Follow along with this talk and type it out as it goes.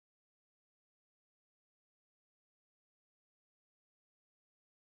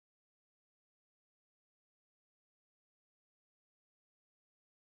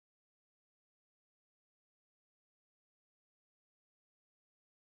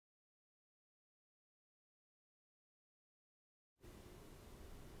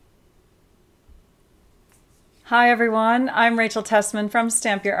Hi everyone, I'm Rachel Tessman from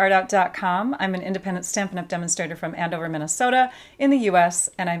stampyourartout.com. I'm an independent Stampin' Up! Demonstrator from Andover, Minnesota in the US,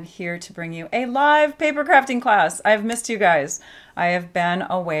 and I'm here to bring you a live paper crafting class. I've missed you guys. I have been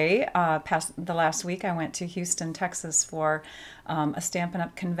away past the last week. I went to Houston, Texas for a Stampin'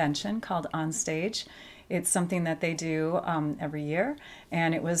 Up! Convention called On Stage. It's something that they do every year,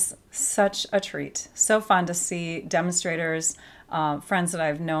 and it was such a treat. So fun to see demonstrators, friends that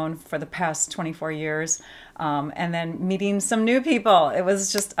I've known for the past 24 years, and then meeting some new people. It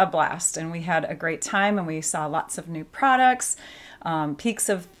was just a blast, and we had a great time, and we saw lots of new products, peeks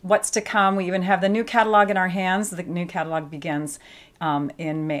of what's to come. We even have the new catalog in our hands. The new catalog begins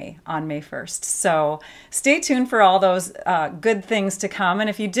in May, on May 1st. So stay tuned for all those good things to come. And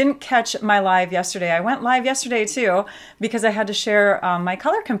if you didn't catch my live yesterday, I went live yesterday too, because I had to share my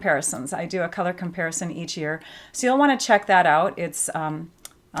color comparisons. I do a color comparison each year. So you'll want to check that out. It's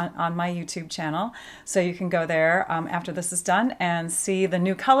on my YouTube channel. So you can go there after this is done and see the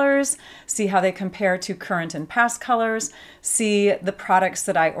new colors, see how they compare to current and past colors, see the products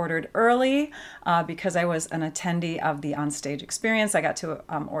that I ordered early because I was an attendee of the on-stage experience. I got to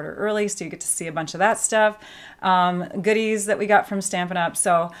order early, so you get to see a bunch of that stuff. Goodies that we got from Stampin' Up!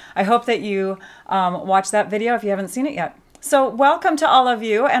 So I hope that you watch that video if you haven't seen it yet. So welcome to all of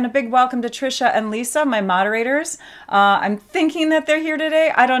you, and a big welcome to Trisha and Lisa, my moderators. I'm thinking that they're here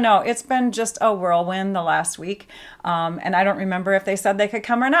today. I don't know. It's been just a whirlwind the last week, and I don't remember if they said they could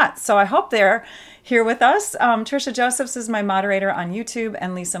come or not. So I hope they're here with us. Trisha Josephs is my moderator on YouTube,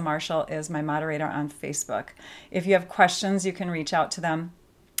 and Lisa Marshall is my moderator on Facebook. If you have questions, you can reach out to them.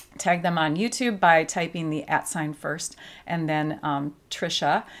 Tag them on YouTube by typing the @ first and then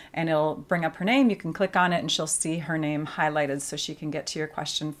Trisha, and it'll bring up her name. You can click on it and she'll see her name highlighted so she can get to your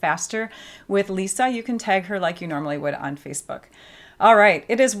question faster. With Lisa, you can tag her like you normally would on Facebook. All right,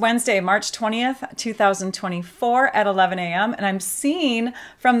 it is Wednesday, March 20th, 2024 at 11 a.m. and I'm seeing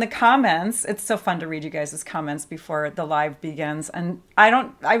from the comments, it's so fun to read you guys' comments before the live begins. And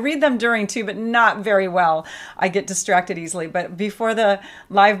I read them during too, but not very well. I get distracted easily. But before the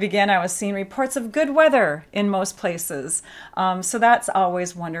live began, I was seeing reports of good weather in most places. So that's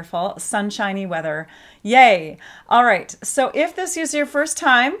always wonderful. Sunshiny weather. Yay. All right. So if this is your first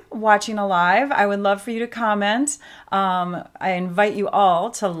time watching a live, I would love for you to comment. I invite you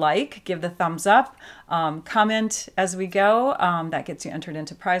all to like, give the thumbs up, comment as we go. That gets you entered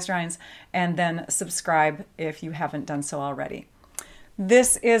into prize drawings, and then subscribe if you haven't done so already.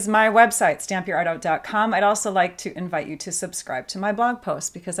 This is my website, stampyourartout.com. I'd also like to invite you to subscribe to my blog posts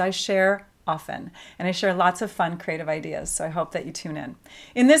because I share often and I share lots of fun creative ideas. So I hope that you tune in.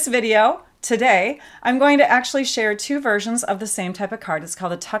 In this video today, I'm going to actually share two versions of the same type of card. It's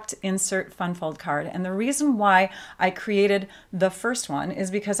called a tucked insert fun fold card. And the reason why I created the first one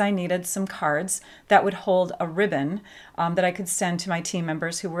is because I needed some cards that would hold a ribbon that I could send to my team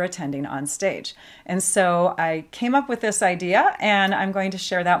members who were attending on stage. And so I came up with this idea, and I'm going to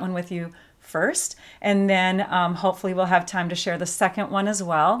share that one with you first, and then hopefully we'll have time to share the second one as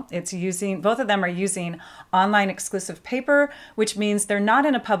well. Both of them are using online exclusive paper, which means they're not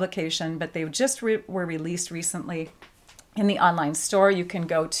in a publication, but they just were released recently in the online store. You can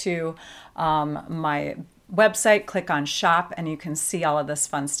go to my website, click on shop, and you can see all of this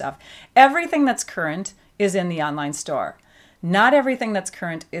fun stuff. Everything that's current is in the online store. Not everything that's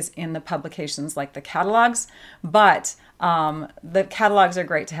current is in the publications like the catalogs, but the catalogs are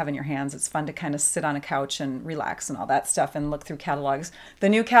great to have in your hands. It's fun to kind of sit on a couch and relax and all that stuff and look through catalogs. The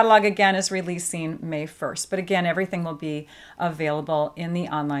new catalog again is releasing May 1st, but again, everything will be available in the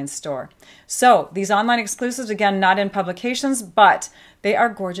online store. So these online exclusives, again, not in publications, but they are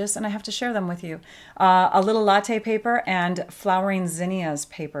gorgeous, and I have to share them with you. A Little Latte paper and Flowering Zinnias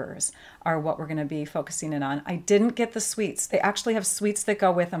papers are what we're going to be focusing in on. I didn't get the sweets. They actually have sweets that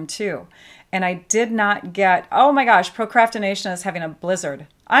go with them too. And I did not get, oh my gosh, procrastination is having a blizzard.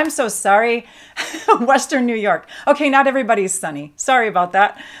 I'm so sorry. Western New York. Okay, not everybody's sunny. Sorry about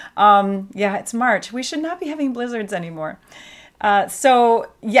that. Yeah, it's March. We should not be having blizzards anymore.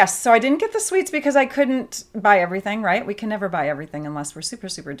 So yes, so I didn't get the sweets because I couldn't buy everything, right? We can never buy everything unless we're super,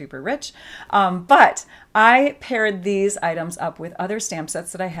 super duper rich. But I paired these items up with other stamp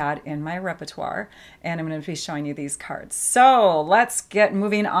sets that I had in my repertoire, and I'm going to be showing you these cards. So let's get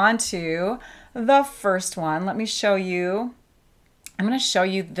moving on to the first one. Let me show you. I'm going to show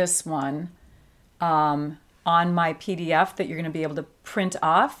you this one on my PDF that you're going to be able to print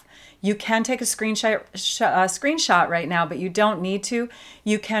off. You can take a screenshot right now, but you don't need to.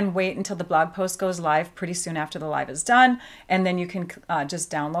 You can wait until the blog post goes live pretty soon after the live is done, and then you can just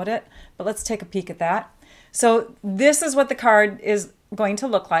download it. But let's take a peek at that. So this is what the card is going to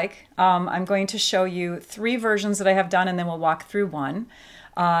look like. I'm going to show you 3 versions that I have done, and then we'll walk through one.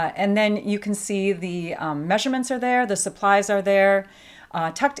 And then you can see the measurements are there, the supplies are there.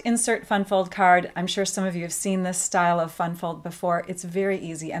 Tucked insert fun fold card. I'm sure some of you have seen this style of fun fold before. It's very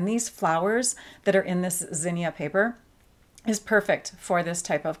easy. And these flowers that are in this zinnia paper is perfect for this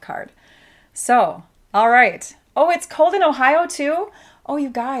type of card. So, all right. Oh, it's cold in Ohio too? Oh, you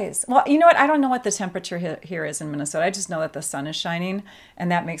guys. Well, you know what? I don't know what the temperature here is in Minnesota. I just know that the sun is shining,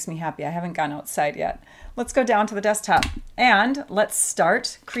 and that makes me happy. I haven't gone outside yet. Let's go down to the desktop and let's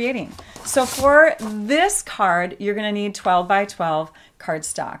start creating. So for this card, you're going to need 12 by 12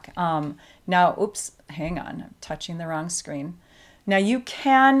 cardstock. Now, oops, hang on. I'm touching the wrong screen. Now you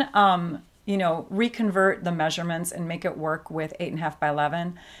can, you know, reconvert the measurements and make it work with 8.5 by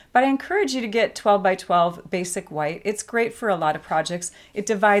 11. But I encourage you to get 12 by 12 basic white. It's great for a lot of projects. It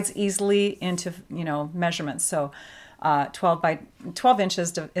divides easily into, you know, measurements. So 12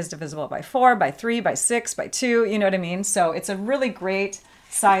 inches is divisible by 4, by 3, by 6, by 2, you know what I mean? So it's a really great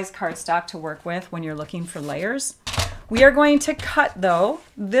size cardstock to work with when you're looking for layers. We are going to cut, though,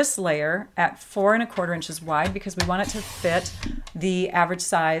 this layer at 4¼ inches wide because we want it to fit the average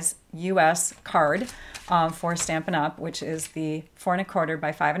size US card for Stampin' Up, which is the 4¼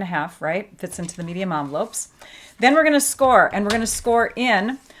 by 5.5, right? Fits into the medium envelopes. Then we're going to score, and we're going to score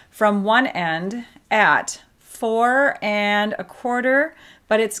in from one end at 4¼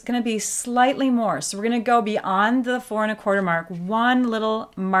 but it's going to be slightly more. So we're going to go beyond the 4¼ mark, one little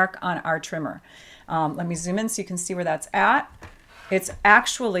mark on our trimmer. Let me zoom in so you can see where that's at. It's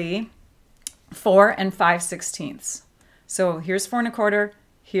actually 4 5/16. So here's 4¼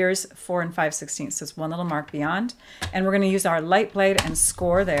 here's 4 5/16. So it's one little mark beyond. And we're going to use our light blade and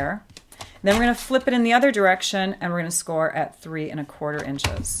score there. Then we're going to flip it in the other direction, and we're going to score at 3¼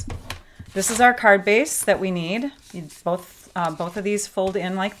 inches. This is our card base that we need. Both of these fold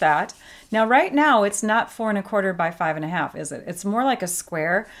in like that. Now right now it's not 4¼ by 5.5, is it? It's more like a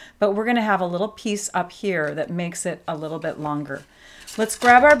square, but we're going to have a little piece up here that makes it a little bit longer. Let's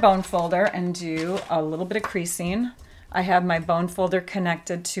grab our bone folder and do a little bit of creasing. I have my bone folder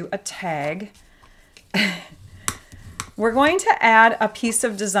connected to a tag. We're going to add a piece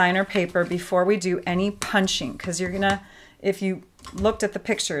of designer paper before we do any punching, because you're going to, if you looked at the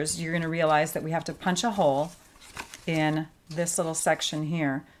pictures, you're going to realize that we have to punch a hole in this little section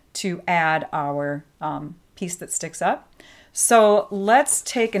here to add our piece that sticks up. So let's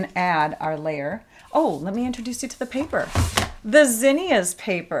take and add our layer. Oh, let me introduce you to the paper. The Zinnias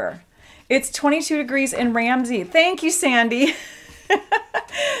paper. It's 22 degrees in Ramsey. Thank you, Sandy.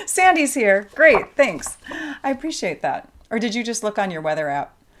 Sandy's here. Great, thanks. I appreciate that. Or did you just look on your weather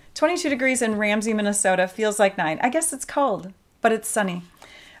app? 22 degrees in Ramsey, Minnesota. Feels like 9. I guess it's cold, but it's sunny.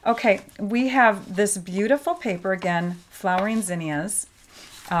 Okay, we have this beautiful paper, again, Flowering Zinnias.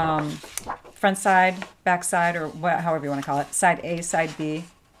 Front side, back side, or however you want to call it. Side A, side B.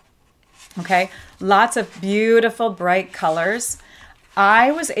 Okay, lots of beautiful, bright colors.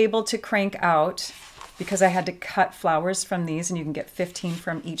 I was able to crank out, because I had to cut flowers from these, and you can get 15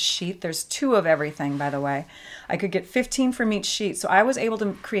 from each sheet. There's 2 of everything, by the way. I could get 15 from each sheet, so I was able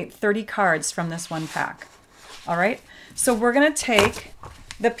to create 30 cards from this one pack. All right, so we're going to take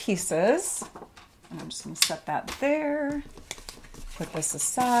the pieces, and I'm just going to set that there, put this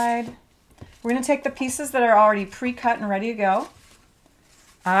aside. We're going to take the pieces that are already pre-cut and ready to go.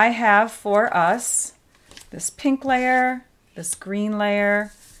 I have for us this pink layer, this green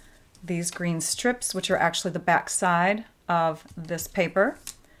layer, these green strips, which are actually the back side of this paper.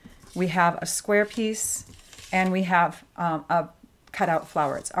 We have a square piece, and we have a cutout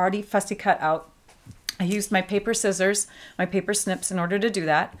flower. It's already fussy cut out. I used my paper scissors, my paper snips in order to do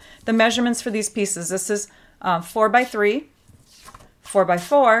that. The measurements for these pieces, this is 4 by 3, 4 by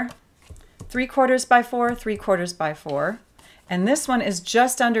 4, 3/4 by 4, 3/4 by 4. And this one is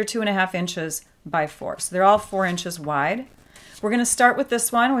just under 2.5 inches by 4. So they're all 4 inches wide. We're going to start with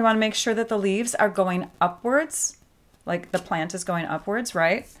this one. We want to make sure that the leaves are going upwards, like the plant is going upwards,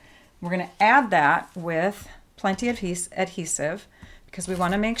 right? We're going to add that with plenty of adhesive, because we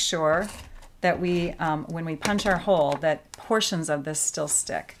want to make sure that we, when we punch our hole, that portions of this still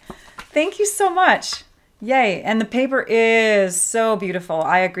stick. Thank you so much. Yay. And the paper is so beautiful.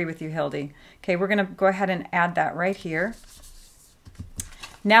 I agree with you, Hildy. Okay, we're going to go ahead and add that right here.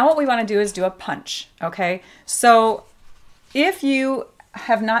 Now what we want to do is do a punch, okay? So if you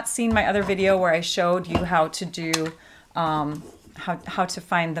have not seen my other video where I showed you how to do, how to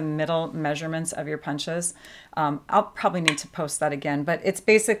find the middle measurements of your punches, I'll probably need to post that again, but it's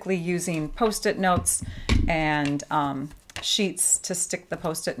basically using Post-it notes and sheets to stick the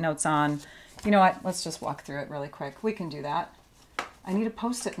Post-it notes on. You know what, let's just walk through it really quick. We can do that. I need a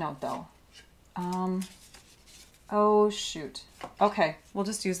Post-it note though. Oh shoot. Okay, we'll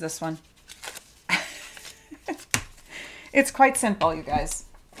just use this one. It's quite simple, you guys.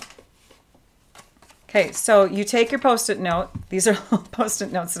 Okay, so you take your Post-it note. These are little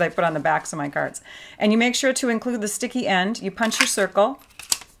Post-it notes that I put on the backs of my cards. And you make sure to include the sticky end. You punch your circle.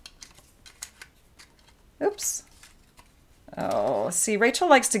 Oops. Oh, see, Rachel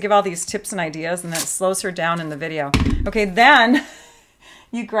likes to give all these tips and ideas, and that slows her down in the video. Okay, then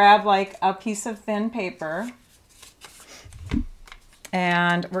you grab like a piece of thin paper,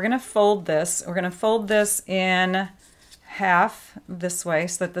 and we're going to fold this. We're going to fold this in half this way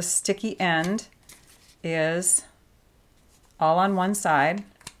so that the sticky end is all on one side.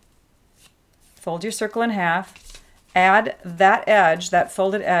 Fold your circle in half. Add that edge, that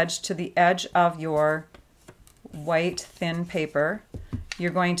folded edge, to the edge of your white thin paper.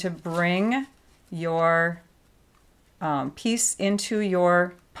 You're going to bring your piece into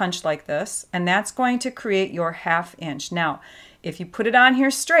your punch like this, and that's going to create your 1/2 inch. Now, if you put it on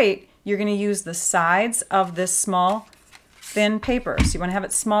here straight, you're going to use the sides of this small thin paper. So you want to have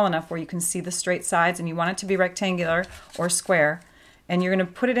it small enough where you can see the straight sides, and you want it to be rectangular or square. And you're going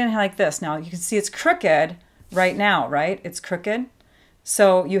to put it in like this. Now you can see it's crooked right now, right? It's crooked.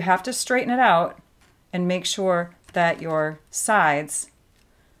 So you have to straighten it out and make sure that your sides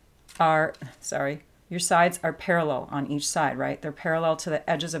are, your sides are parallel on each side, right? They're parallel to the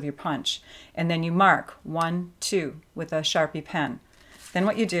edges of your punch. And then you mark 1, 2 with a Sharpie pen. Then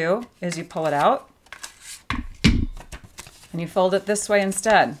what you do is you pull it out and you fold it this way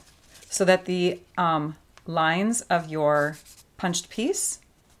instead, so that the lines of your punched piece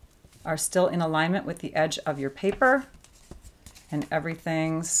are still in alignment with the edge of your paper, and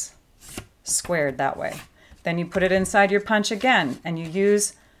everything's squared that way. Then you put it inside your punch again, and you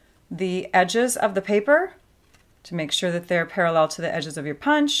use the edges of the paper to make sure that they're parallel to the edges of your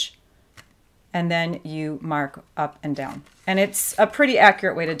punch, and then you mark up and down. And it's a pretty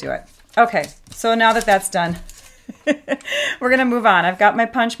accurate way to do it. Okay, so now that that's done, we're going to move on. I've got my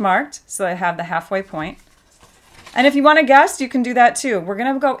punch marked, so I have the halfway point. And if you want to guess, you can do that too. We're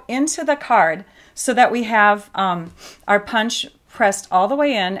going to go into the card so that we have our punch pressed all the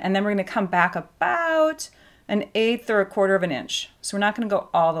way in, and then we're going to come back about 1/8 or 1/4 of an inch. So we're not going to go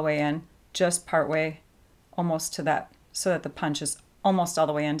all the way in, just part way almost to that, so that the punch is almost all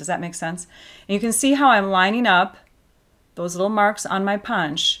the way in. Does that make sense? And you can see how I'm lining up those little marks on my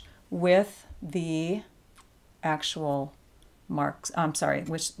punch with the actual marks,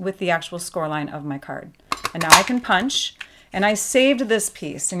 with the actual score line of my card. And now I can punch, and I saved this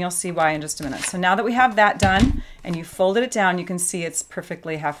piece, and you'll see why in just a minute. So now that we have that done and you folded it down, you can see it's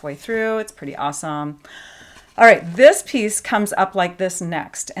perfectly halfway through. It's pretty awesome. All right, this piece comes up like this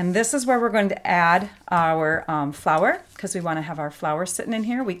next, and this is where we're going to add our flower, because we want to have our flower sitting in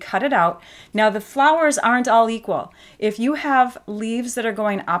here. We cut it out. Now the flowers aren't all equal. If you have leaves that are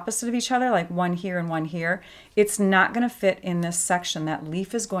going opposite of each other, like one here and one here, it's not going to fit in this section. That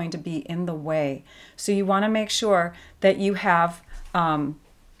leaf is going to be in the way. So you want to make sure that you have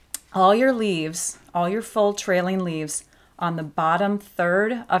all your leaves, all your full trailing leaves on the bottom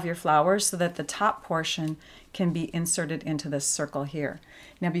third of your flowers, so that the top portion can be inserted into this circle here.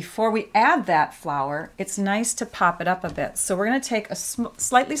 Now before we add that flower, it's nice to pop it up a bit. So we're going to take a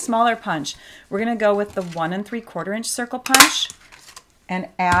slightly smaller punch. We're going to go with the 1 3/4 inch circle punch and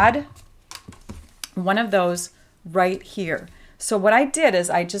add one of those right here. So what I did is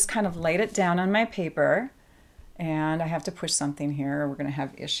I just kind of laid it down on my paper, and I have to push something here or we're going to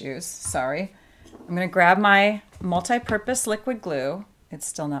have issues. Sorry. I'm going to grab my multi-purpose liquid glue. It's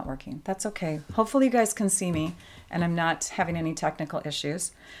still not working. That's okay. Hopefully you guys can see me and I'm not having any technical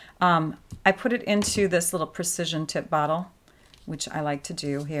issues. I put it into this little precision tip bottle, which I like to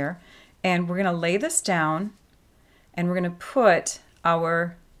do here. And we're going to lay this down, and we're going to put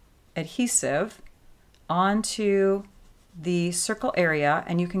our adhesive onto the circle area.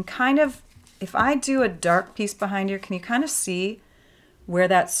 And you can kind of, if I do a dark piece behind here, can you kind of see where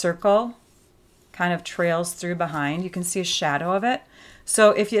that circle kind of trails through behind? You can see a shadow of it.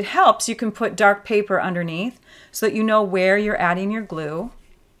 So if it helps, you can put dark paper underneath so that you know where you're adding your glue.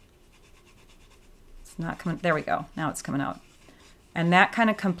 It's not coming, there we go, now it's coming out. And that kind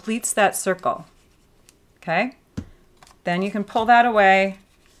of completes that circle, okay? Then you can pull that away.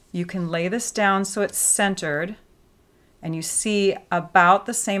 You can lay this down so it's centered, and you see about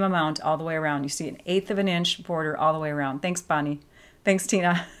the same amount all the way around. You see 1/8 of an inch border all the way around. Thanks, Bonnie. Thanks,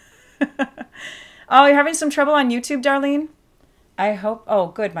 Tina. Oh, you're having some trouble on YouTube, Darlene? I hope, oh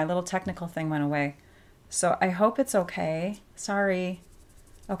good, my little technical thing went away. So I hope it's okay. Sorry.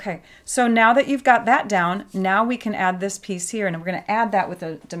 Okay, so now that you've got that down, now we can add this piece here, and we're going to add that with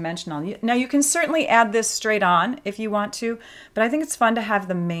a dimensional. Now you can certainly add this straight on if you want to, but I think it's fun to have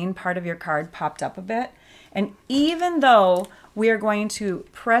the main part of your card popped up a bit. And even though we are going to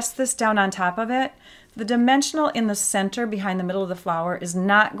press this down on top of it, the dimensional in the center behind the middle of the flower is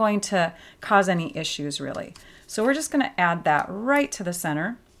not going to cause any issues really. So we're just going to add that right to the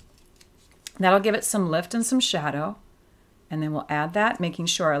center. That'll give it some lift and some shadow. And then we'll add that, making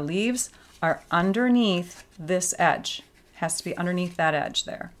sure our leaves are underneath this edge. Has to be underneath that edge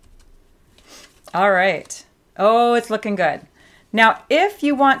there. All right. Oh, it's looking good. Now, if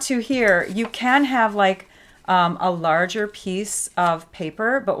you want to here, you can have like a larger piece of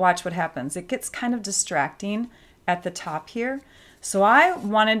paper, but watch what happens. It gets kind of distracting at the top here. So I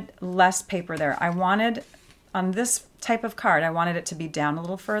wanted less paper there. I wanted, on this type of card, I wanted it to be down a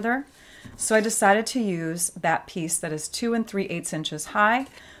little further. So I decided to use that piece that is 2 3/8 inches high.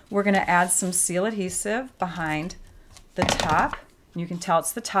 We're going to add some seal adhesive behind the top. You can tell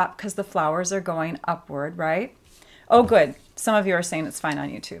it's the top because the flowers are going upward, right? Oh, good. Some of you are saying it's fine on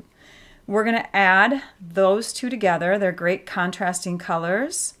YouTube. We're going to add those two together. They're great contrasting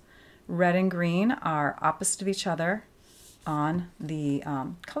colors. Red and green are opposite of each other on the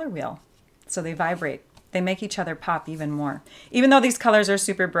color wheel. So they vibrate. They make each other pop even more, even though these colors are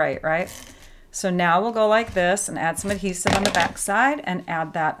super bright, right? So now we'll go like this and add some adhesive on the back side and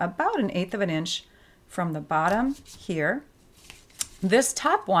add that about 1/8 of an inch from the bottom here. This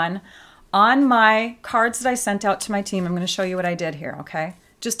top one, on my cards that I sent out to my team, I'm going to show you what I did here, okay?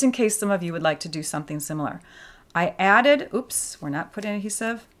 Just in case some of you would like to do something similar. I added, oops, we're not putting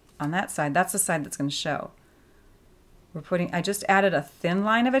adhesive on that side. That's the side that's going to show. I just added a thin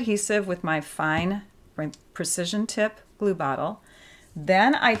line of adhesive with my fine precision tip glue bottle.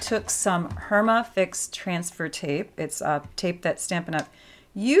 Then I took some Herma Fix transfer tape. It's a tape that Stampin' Up!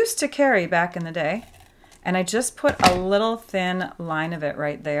 Used to carry back in the day. And I just put a little thin line of it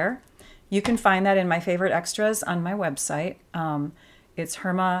right there. You can find that in my favorite extras on my website. It's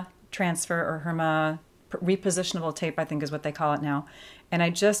Herma Transfer or Herma Repositionable Tape, I think is what they call it now. And I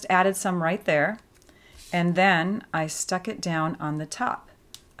just added some right there. And then I stuck it down on the top,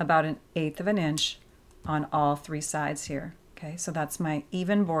 about 1/8 of an inch on all 3 sides here. Okay, so that's my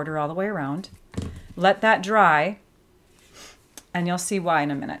even border all the way around. Let that dry, and you'll see why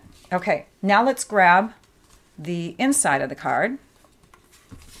in a minute. Okay, now let's grab the inside of the card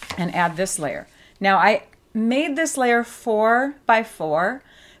and add this layer. Now I made this layer 4 by 4,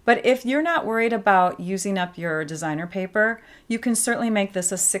 but if you're not worried about using up your designer paper, you can certainly make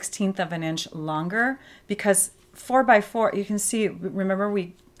this a 1/16 of an inch longer, because 4 by 4, you can see, remember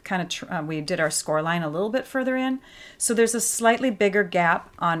we we did our score line a little bit further in, so there's a slightly bigger gap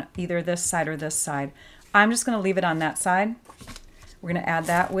on either this side or this side. I'm just going to leave it on that side. We're going to add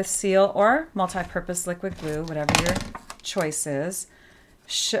that with seal or multi-purpose liquid glue, whatever your choice is.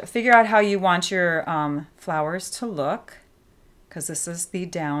 Figure out how you want your flowers to look, because this is the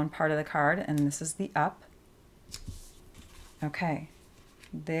down part of the card and this is the up. Okay,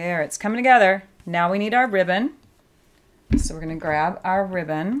 there, it's coming together. Now we need our ribbon. So we're going to grab our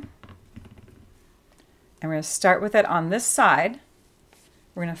ribbon and we're going to start with it on this side.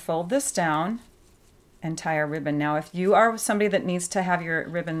 We're going to fold this down and tie our ribbon. Now if you are somebody that needs to have your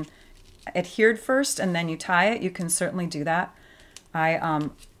ribbon adhered first and then you tie it, you can certainly do that.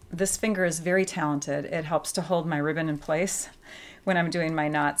 This finger is very talented. It helps to hold my ribbon in place when I'm doing my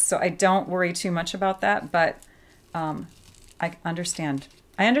knots. So I don't worry too much about that, but I understand.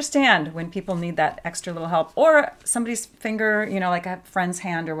 I understand when people need that extra little help, or somebody's finger, you know, like a friend's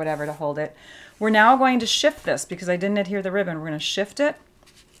hand or whatever to hold it. We're now going to shift this because I didn't adhere the ribbon. We're going to shift it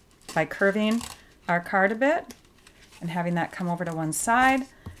by curving our card a bit and having that come over to one side.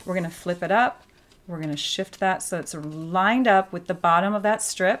 We're going to flip it up. We're going to shift that so it's lined up with the bottom of that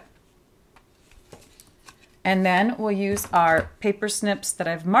strip. And then we'll use our paper snips that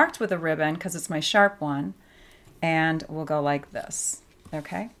I've marked with a ribbon because it's my sharp one. And we'll go like this.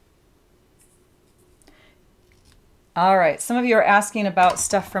 Okay. All right. Some of you are asking about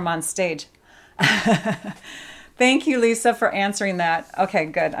stuff from on stage. Thank you, Lisa, for answering that. Okay,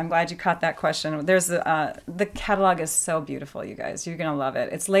 good. I'm glad you caught that question. There's the catalog is so beautiful, you guys. You're going to love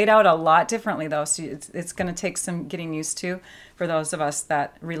it. It's laid out a lot differently, though, so it's going to take some getting used to for those of us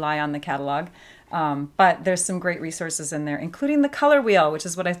that rely on the catalog. But there's some great resources in there, including the color wheel, which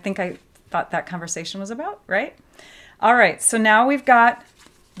is what I thought that conversation was about, right? All right, so now we've got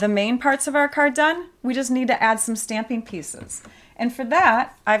the main parts of our card done. We just need to add some stamping pieces. And for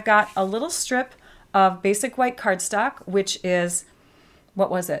that, I've got a little strip of basic white cardstock, which is, what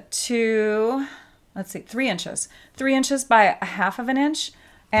was it, 3 inches. 3 inches by 1/2 of an inch.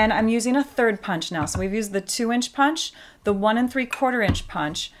 And I'm using a third punch now. So we've used the 2-inch punch, the 1 3/4 inch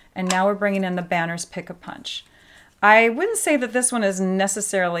punch, and now we're bringing in the Banner's Pick a Punch. I wouldn't say that this one is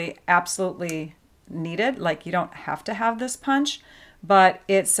necessarily absolutely needed. Like, you don't have to have this punch, but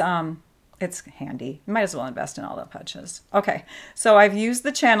it's handy. You might as well invest in all the punches. Okay, so I've used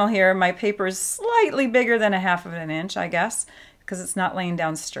the channel here. My paper is slightly bigger than 1/2 of an inch, I guess, because it's not laying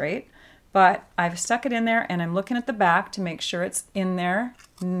down straight. But I've stuck it in there, and I'm looking at the back to make sure it's in there,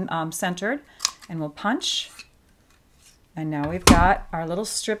 centered, and we'll punch. And now we've got our little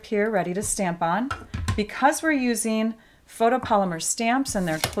strip here ready to stamp on. Because we're using photopolymer stamps and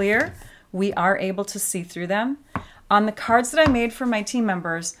they're clear, we are able to see through them. On the cards that I made for my team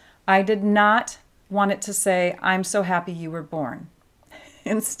members, I did not want it to say, "I'm so happy you were born."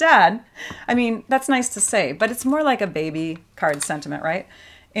 Instead, I mean, that's nice to say, but it's more like a baby card sentiment, right?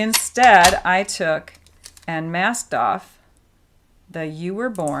 Instead, I took and masked off the "you were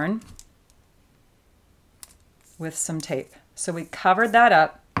born" with some tape. So we covered that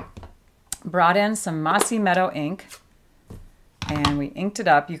up, brought in some Mossy Meadow ink, and we inked it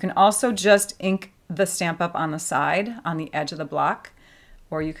up. You can also just ink the stamp up on the side, on the edge of the block,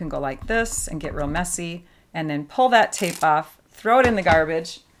 or you can go like this and get real messy and then pull that tape off, throw it in the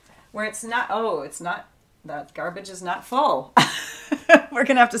garbage where it's not, oh, it's not, that garbage is not full. We're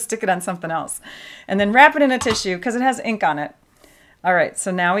gonna have to stick it on something else. And then wrap it in a tissue because it has ink on it. All right,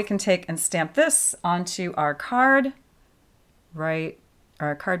 so now we can take and stamp this onto our card, right,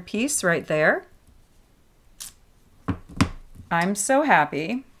 our card piece right there. I'm so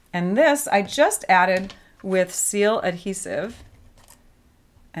happy. And this I just added with seal adhesive.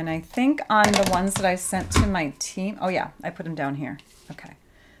 And I think on the ones that I sent to my team, oh yeah, I put them down here. Okay.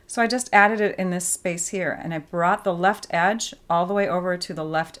 So I just added it in this space here, and I brought the left edge all the way over to the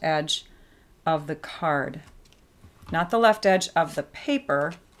left edge of the card. Not the left edge of the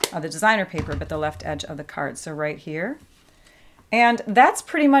paper, of the designer paper, but the left edge of the card. So right here. And that's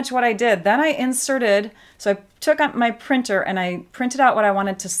pretty much what I did. Then I inserted, so I took out my printer and I printed out what I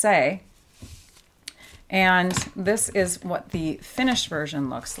wanted to say. And this is what the finished version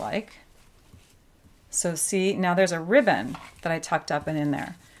looks like. So see, now there's a ribbon that I tucked up and in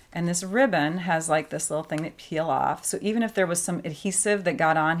there. And this ribbon has like this little thing that peel off. So even if there was some adhesive that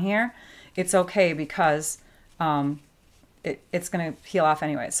got on here, it's okay because it's going to peel off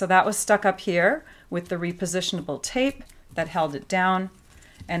anyway. So that was stuck up here with the repositionable tape that held it down.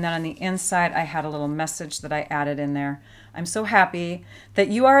 And then on the inside, I had a little message that I added in there. I'm so happy that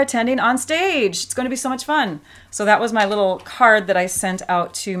you are attending on stage. It's going to be so much fun. So that was my little card that I sent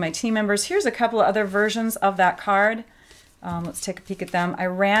out to my team members. Here's a couple of other versions of that card. Let's take a peek at them. I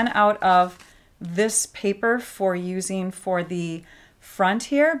ran out of this paper for using for the front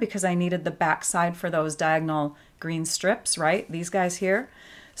here because I needed the back side for those diagonal green strips, right? These guys here.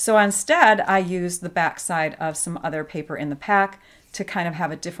 So instead, I used the back side of some other paper in the pack to kind of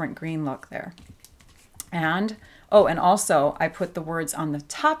have a different green look there. And, oh, and also I put the words on the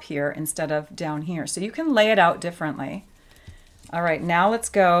top here instead of down here. So you can lay it out differently. All right, now let's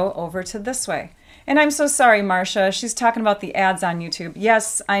go over to this way. And I'm so sorry, Marcia. She's talking about the ads on YouTube.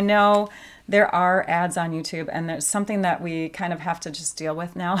 Yes, I know there are ads on YouTube, and there's something that we kind of have to just deal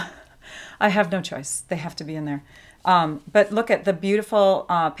with now. I have no choice. They have to be in there. But look at the beautiful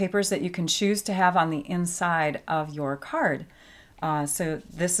papers that you can choose to have on the inside of your card. So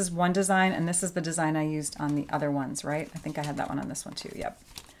this is one design, and this is the design I used on the other ones, right? I think I had that one on this one too. Yep.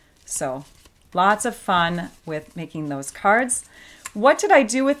 So lots of fun with making those cards. What did I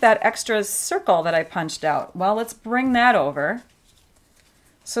do with that extra circle that I punched out? Well, let's bring that over.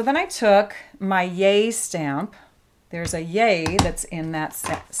 So then I took my yay stamp. There's a yay that's in that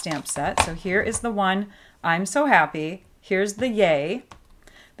stamp set. So here is the one, I'm so happy. Here's the yay.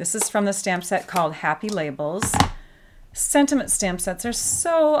 This is from the stamp set called Happy Labels. Sentiment stamp sets are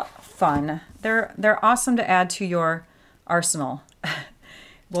so fun. They're awesome to add to your arsenal.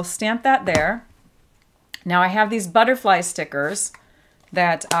 We'll stamp that there. Now I have these butterfly stickers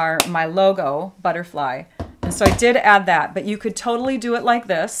that are my logo, butterfly. And so I did add that, but you could totally do it like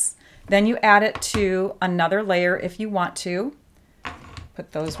this. Then you add it to another layer if you want to.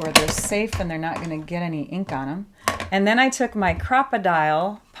 Put those where they're safe and they're not going to get any ink on them. And then I took my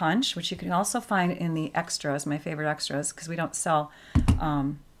crocodile punch, which you can also find in the extras, my favorite extras, because we don't sell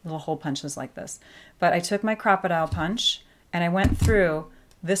little hole punches like this. But I took my crocodile punch and I went through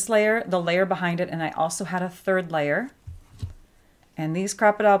this layer, the layer behind it, and I also had a third layer. And these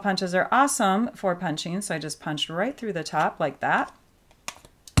crocodile punches are awesome for punching, so I just punched right through the top like that.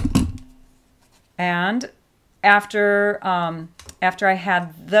 And after I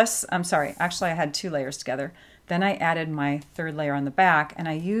had this, I'm sorry, actually I had two layers together. Then I added my third layer on the back, and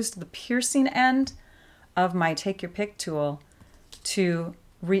I used the piercing end of my Take Your Pick tool to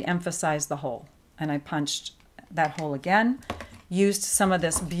re-emphasize the hole. And I punched that hole again, used some of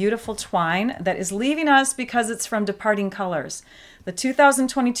this beautiful twine that is leaving us because it's from Departing Colors. The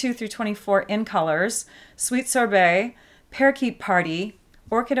 2022 through 24 in colors, Sweet Sorbet, Parakeet Party,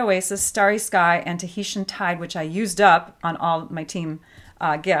 Orchid Oasis, Starry Sky, and Tahitian Tide, which I used up on all my team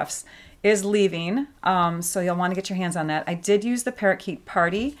gifts, is leaving. So you'll want to get your hands on that. I did use the Parakeet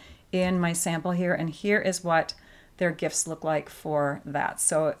Party in my sample here, and here is what their gifts look like for that.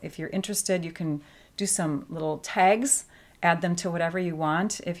 So if you're interested, you can do some little tags, add them to whatever you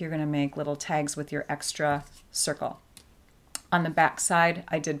want if you're going to make little tags with your extra circle. On the back side,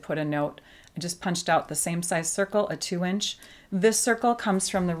 I did put a note. I just punched out the same size circle, a 2-inch. This circle comes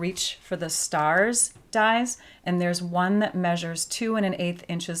from the Reach for the Stars dies, and there's one that measures 2 1/8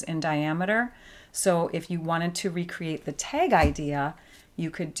 inches in diameter. So if you wanted to recreate the tag idea, you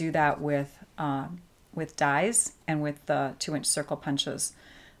could do that with dies and with the 2-inch circle punches.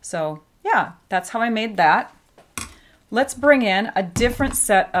 So yeah, that's how I made that. Let's bring in a different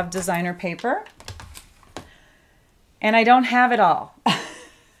set of designer paper. And I don't have it all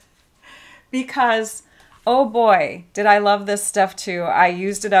because, oh boy, did I love this stuff too. I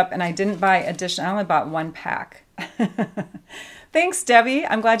used it up and I didn't buy additional. I only bought 1 pack. Thanks, Debbie.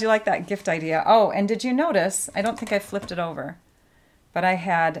 I'm glad you like that gift idea. Oh, and did you notice, I don't think I flipped it over, but I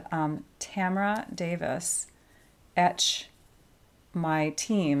had Tamara Davis etch my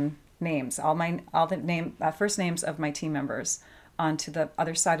team names, all the first names of my team members onto the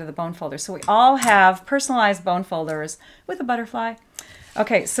other side of the bone folder. So we all have personalized bone folders with a butterfly.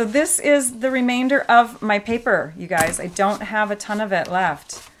 Okay, so this is the remainder of my paper, you guys. I don't have a ton of it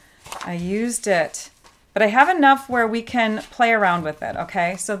left. I used it, but I have enough where we can play around with it,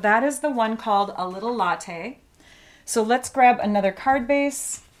 okay? So that is the one called A Little Latte. So let's grab another card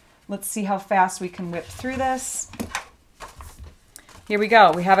base. Let's see how fast we can whip through this. Here we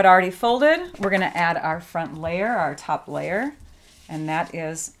go. We have it already folded. We're going to add our front layer, our top layer. And that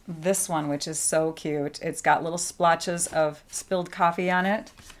is this one, which is so cute. It's got little splotches of spilled coffee on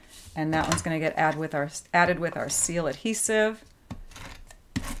it. And that one's going to get added with our seal adhesive.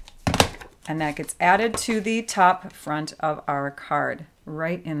 And that gets added to the top front of our card,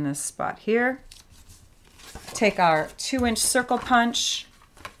 right in this spot here. Take our 2-inch circle punch,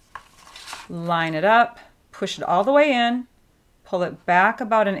 line it up, push it all the way in, pull it back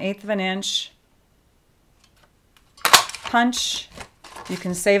about 1/8 of an inch, punch. You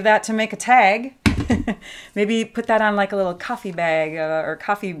can save that to make a tag. Maybe put that on like a little coffee bag or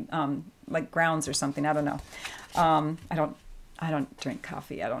coffee like grounds or something. I don't know. I don't drink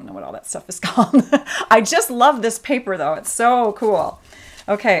coffee. I don't know what all that stuff is called. I just love this paper though. It's so cool.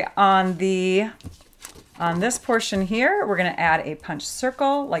 Okay, on this portion here, we're going to add a punch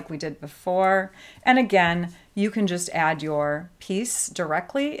circle like we did before. And again, you can just add your piece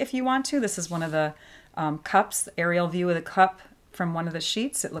directly if you want to. This is one of the cups, the aerial view of the cup from one of the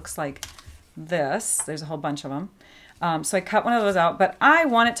sheets. It looks like this. There's a whole bunch of them. So I cut one of those out, but I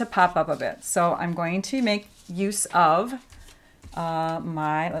want it to pop up a bit. So I'm going to make use of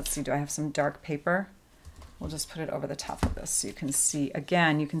let's see, do I have some dark paper? We'll just put it over the top of this so you can see,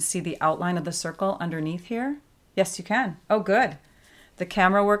 again, you can see the outline of the circle underneath here. Yes, you can. Oh, good. The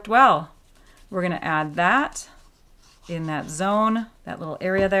camera worked well. We're going to add that in that zone, that little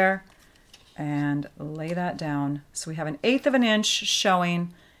area there, and lay that down. So we have 1/8 of an inch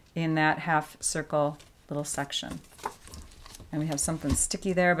showing in that half circle little section. And we have something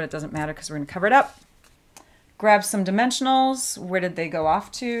sticky there, but it doesn't matter because we're going to cover it up. Grab some dimensionals. Where did they go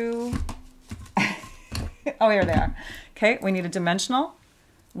off to? Oh, here they are. Okay, we need a dimensional,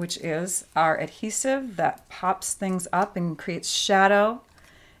 which is our adhesive that pops things up and creates shadow.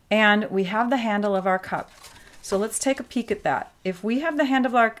 And we have the handle of our cup. So let's take a peek at that. If we have the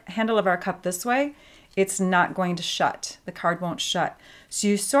handle of our cup this way, it's not going to shut. The card won't shut. So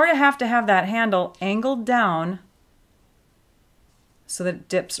you sort of have to have that handle angled down so that it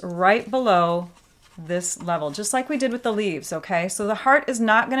dips right below this level, just like we did with the leaves, okay? So the heart is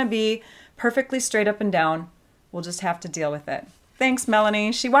not going to be perfectly straight up and down. We'll just have to deal with it. Thanks,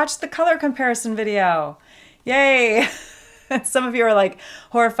 Melanie. She watched the color comparison video. Yay! Some of you are like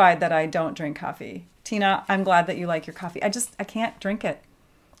horrified that I don't drink coffee. Tina, I'm glad that you like your coffee. I can't drink it.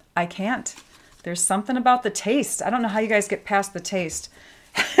 I can't. There's something about the taste. I don't know how you guys get past the taste.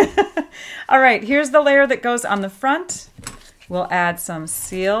 All right, here's the layer that goes on the front. We'll add some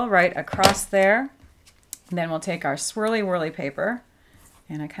seal right across there. And then we'll take our swirly whirly paper,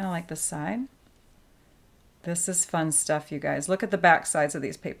 and I kind of like this side. This is fun stuff, you guys. Look at the back sides of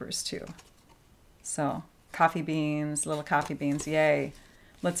these papers too. So Coffee beans, little coffee beans, yay.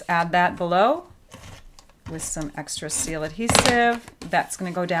 Let's add that below with some extra seal adhesive. That's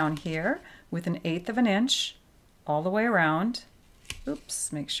going to go down here with 1/8 of an inch all the way around.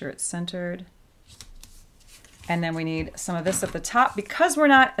 Oops, make sure it's centered. And then we need some of this at the top. Because we're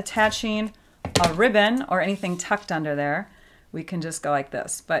not attaching a ribbon or anything tucked under there, we can just go like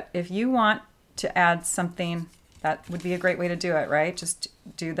this. But if you want to add something, that would be a great way to do it, right? Just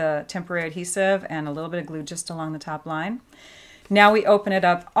do the temporary adhesive and a little bit of glue just along the top line. Now we open it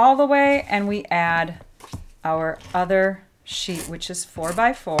up all the way and we add our other sheet, which is 4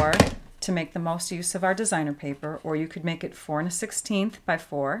 by 4 to make the most use of our designer paper, or you could make it 4 1/16 by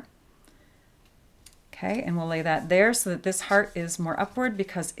 4. Okay, and we'll lay that there so that this heart is more upward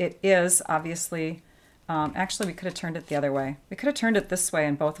because it is obviously, actually we could have turned it the other way. We could have turned it this way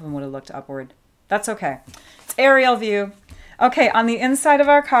and both of them would have looked upward. That's okay. It's aerial view. Okay, on the inside of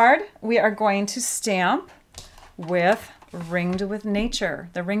our card, we are going to stamp with Ringed with Nature.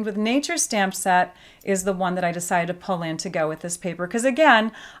 The Ringed with Nature stamp set is the one that I decided to pull in to go with this paper because,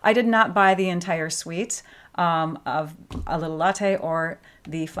 again, I did not buy the entire suite of A Little Latte or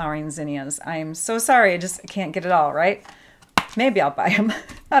the Flowering Zinnias. I'm so sorry, I just can't get it all, right? Maybe I'll buy them.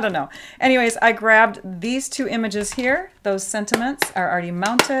 I don't know. Anyways, I grabbed these two images here. Those sentiments are already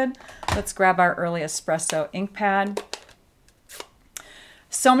mounted. Let's grab our early espresso ink pad.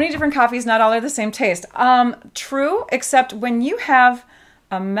 So many different coffees, not all are the same taste. True, except when you have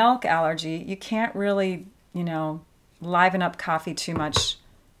a milk allergy, you can't really, you know, liven up coffee too much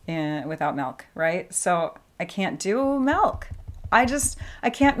without milk, right? So I can't do milk. I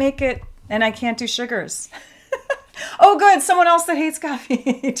can't make it, and I can't do sugars. Oh, good. Someone else that hates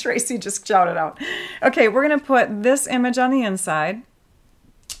coffee. Tracy just shouted out. Okay, we're going to put this image on the inside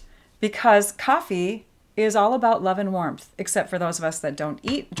because coffee is all about love and warmth, except for those of us that don't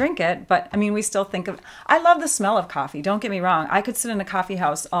drink it. But I mean, we still think of, I love the smell of coffee. Don't get me wrong. I could sit in a coffee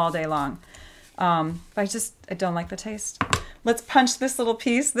house all day long. But I don't like the taste. Let's punch this little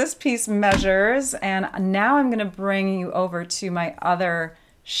piece. This piece measures. And now I'm going to bring you over to my other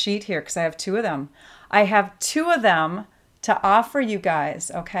sheet here because I have two of them. I have two of them to offer you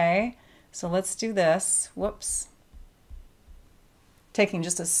guys, okay? So let's do this. Whoops. Taking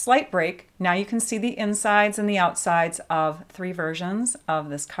just a slight break. Now you can see the insides and the outsides of 3 versions of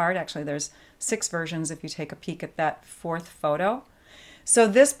this card. Actually, there's 6 versions if you take a peek at that 4th photo. So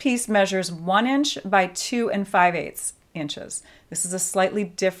this piece measures 1 inch by 2 5/8 inches. This is a slightly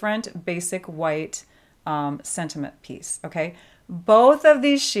different basic white sentiment piece, okay? Both of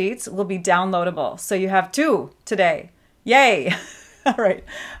these sheets will be downloadable. So you have 2 today. Yay! All right,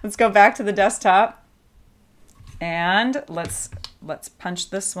 let's go back to the desktop and let's punch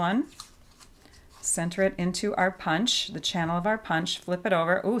this one. Center it into our punch, the channel of our punch, flip it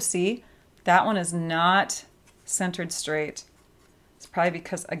over. Oh, see, that one is not centered straight. It's probably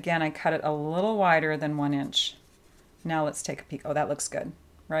because, again, I cut it a little wider than 1 inch. Now let's take a peek. Oh, that looks good,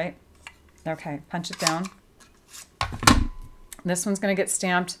 right? Okay, punch it down. This one's going to get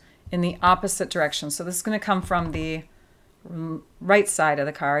stamped in the opposite direction. So this is going to come from the right side of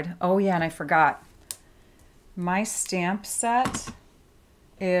the card. Oh yeah, and I forgot. My stamp set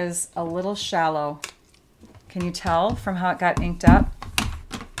is a little shallow. Can you tell from how it got inked up?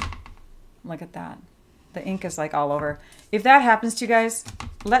 Look at that. The ink is like all over. If that happens to you guys,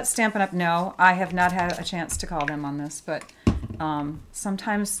 let Stampin' Up! Know. I have not had a chance to call them on this, but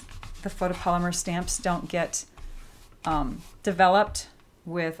sometimes the photopolymer stamps don't get developed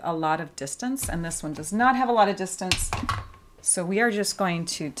with a lot of distance, and this one does not have a lot of distance. So we are just going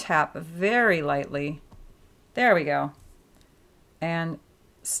to tap very lightly. There we go. And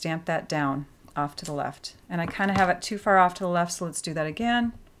stamp that down off to the left. And I kind of have it too far off to the left, so let's do that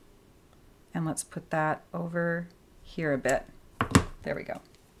again. And let's put that over here a bit. There we go.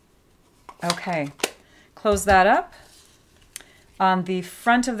 Okay, close that up. On the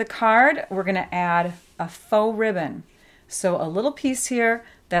front of the card, we're going to add a faux ribbon. So a little piece here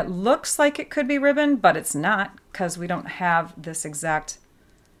that looks like it could be ribbon, but it's not because we don't have this exact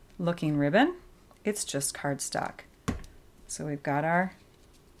looking ribbon. It's just cardstock. So we've got our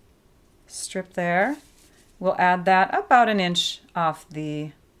strip there. We'll add that about 1 inch off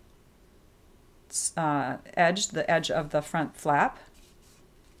the edge of the front flap.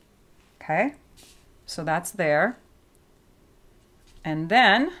 Okay, so that's there. And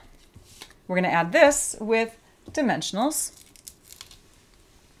then we're going to add this with dimensionals.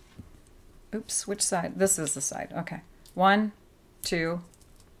 Oops, which side? This is the side. Okay, 1, 2.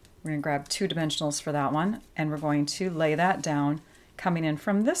 We're going to grab 2 dimensionals for that one, and we're going to lay that down coming in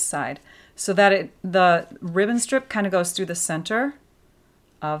from this side so that the ribbon strip kind of goes through the center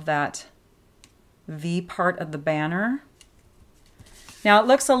of that V part of the banner. Now it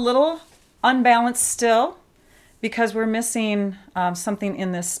looks a little unbalanced still because we're missing something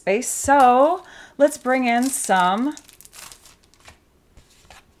in this space. So let's bring in some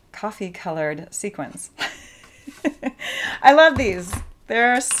coffee colored sequins. I love these.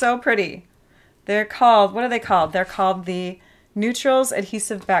 They're so pretty. They're called, what are they called? They're called the Neutrals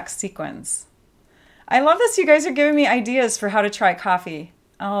Adhesive Back Sequins. I love this. You guys are giving me ideas for how to try coffee.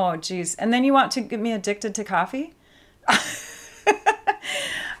 Oh, geez. And then you want to get me addicted to coffee?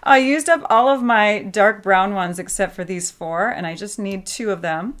 I used up all of my dark brown ones except for these 4, and I just need 2 of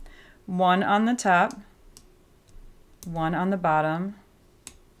them. 1 on the top, 1 on the bottom.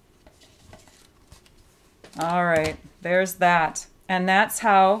 All right, there's that. And that's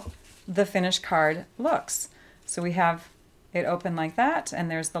how the finished card looks. So we have it open like that, and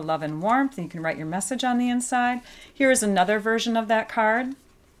there's the love and warmth, and you can write your message on the inside. Here is another version of that card.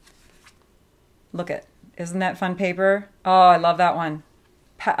 Look at, isn't that fun paper? Oh, I love that one.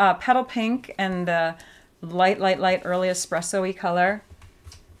 Petal pink and the light early espresso-y color.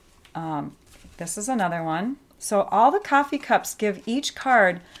 This is another one. So all the coffee cups give each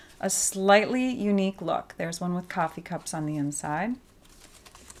card a slightly unique look. There's one with coffee cups on the inside.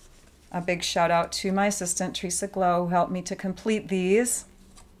 A big shout out to my assistant, Teresa Glow, who helped me to complete these.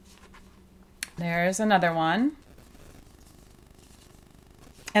 There's another one.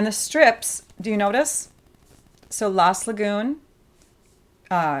 And the strips, do you notice? So Lost Lagoon,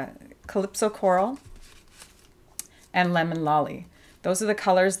 Calypso Coral, and Lemon Lolly. Those are the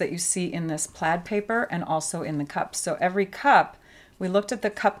colors that you see in this plaid paper and also in the cups. So every cup, we looked at the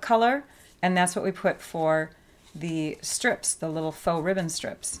cup color, and that's what we put for the strips, the little faux ribbon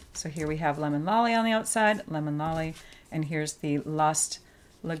strips. So here we have Lemon Lolly on the outside, Lemon Lolly, and here's the Lost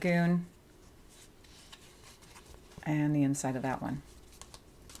Lagoon and the inside of that one.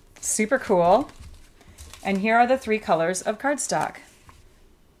 Super cool. And here are the 3 colors of cardstock.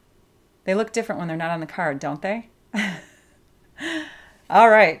 They look different when they're not on the card, don't they? All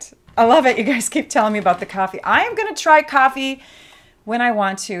right. I love it. You guys keep telling me about the coffee. I am going to try coffee when I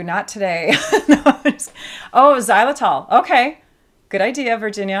want to, not today. No, oh, xylitol. Okay. Good idea,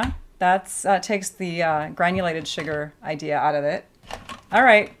 Virginia. That takes the granulated sugar idea out of it. All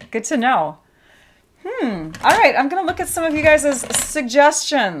right. Good to know. All right. I'm going to look at some of you guys'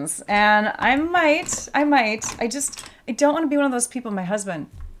 suggestions, and I don't want to be one of those people. My husband,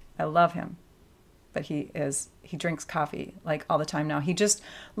 I love him, but he drinks coffee like all the time now.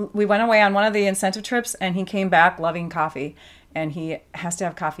 We went away on one of the incentive trips, and he came back loving coffee, and he has to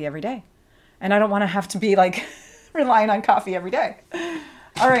have coffee every day. And I don't want to have to be like relying on coffee every day.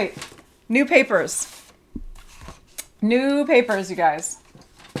 All right, new papers. New papers, you guys.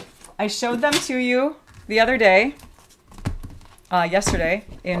 I showed them to you the other day, yesterday,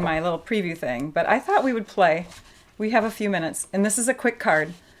 in my little preview thing, but I thought we would play. We have a few minutes, and this is a quick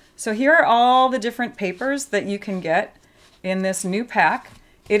card. So here are all the different papers that you can get in this new pack.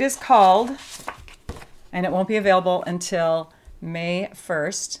 It is called, and it won't be available until May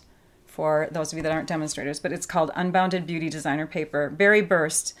 1st for those of you that aren't demonstrators, but it's called Unbounded Beauty Designer Paper, Berry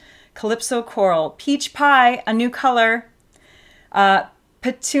Burst, Calypso Coral, Peach Pie, a new color,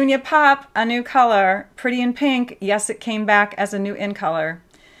 Petunia Pop, a new color, Pretty in Pink, yes, it came back as a new in color,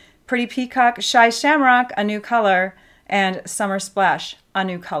 Pretty Peacock, Shy Shamrock, a new color, and Summer Splash, a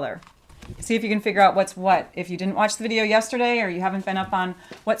new color. See if you can figure out what's what. If you didn't watch the video yesterday, or you haven't been up on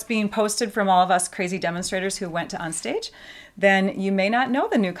what's being posted from all of us crazy demonstrators who went to Onstage, then you may not know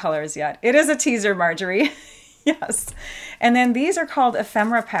the new colors yet. It is a teaser, Marjorie. Yes. And then these are called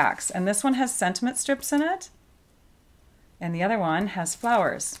ephemera packs, and this one has sentiment strips in it, and the other one has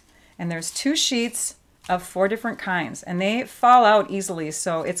flowers. And there's 2 sheets of 4 different kinds, and they fall out easily,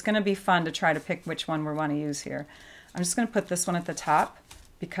 so it's going to be fun to try to pick which one we want to use here. I'm just going to put this one at the top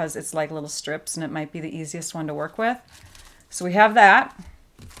because it's like little strips, and it might be the easiest one to work with. So we have that,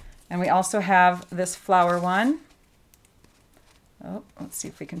 and we also have this flower one. Oh, let's see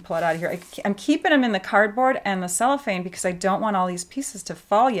if we can pull it out of here. I'm keeping them in the cardboard and the cellophane because I don't want all these pieces to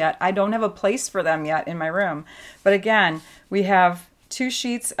fall yet. I don't have a place for them yet in my room. But again, we have 2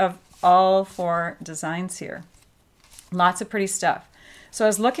 sheets of all 4 designs here. Lots of pretty stuff. So I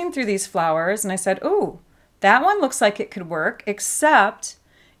was looking through these flowers and I said, ooh, that one looks like it could work, except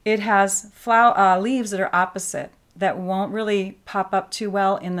it has leaves that are opposite that won't really pop up too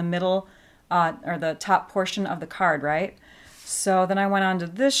well in the middle or the top portion of the card, right? So then I went on to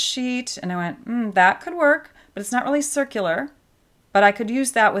this sheet and I went, that could work, but it's not really circular. But I could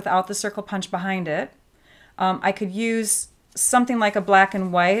use that without the circle punch behind it. I could use something like a black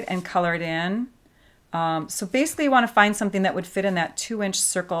and white and color it in. So basically you want to find something that would fit in that 2-inch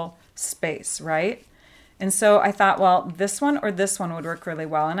circle space, right? And so I thought, well, this one or this one would work really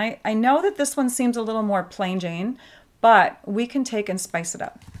well. And I know that this one seems a little more plain Jane, but we can take and spice it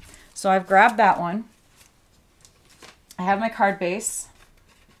up. So I've grabbed that one. I have my card base.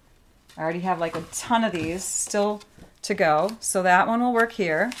 I already have like a ton of these still to go. So that one will work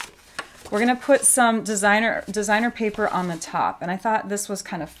here. We're gonna put some designer paper on the top. And I thought this was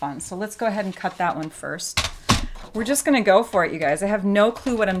kind of fun. So let's go ahead and cut that one first. We're just gonna go for it, you guys. I have no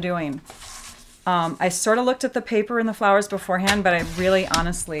clue what I'm doing. I sort of looked at the paper and the flowers beforehand, but I really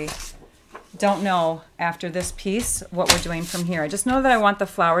honestly don't know after this piece what we're doing from here. I just know that I want the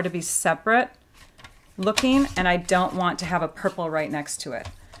flower to be separate looking, and I don't want to have a purple right next to it.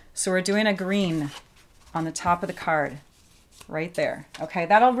 So we're doing a green on the top of the card right there. Okay,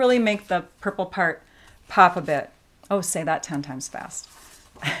 that'll really make the purple part pop a bit. Oh, say that 10 times fast.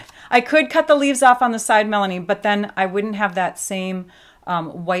 I could cut the leaves off on the side, Melanie, but then I wouldn't have that same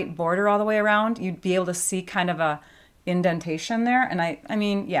white border all the way around. You'd be able to see kind of a indentation there. And I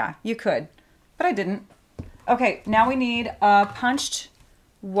mean, yeah, you could, but I didn't. Okay, now we need punched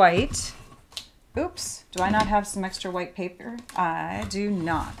white. Oops, do I not have some extra white paper? I do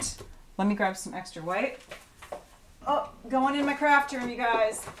not. Let me grab some extra white. Oh, going in my craft room, you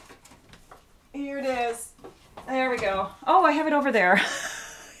guys. Here it is. There we go. Oh, I have it over there.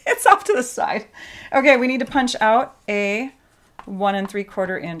 It's off to the side. Okay, we need to punch out a 1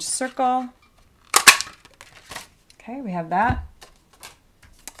 3/4 inch circle. Okay, we have that.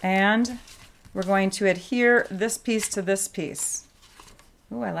 And we're going to adhere this piece to this piece.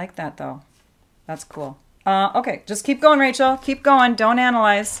 Ooh, I like that though. That's cool. Okay, just keep going, Rachel. Keep going. Don't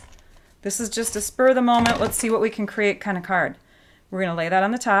analyze. This is just a spur of the moment. Let's see what we can create kind of card. We're going to lay that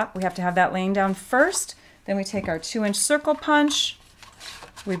on the top. We have to have that laying down first. Then we take our 2-inch circle punch.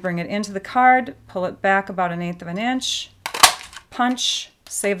 We bring it into the card, pull it back about 1/8 of an inch, punch,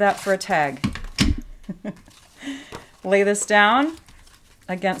 save that for a tag. Lay this down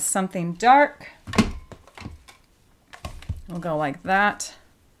against something dark. We'll go like that,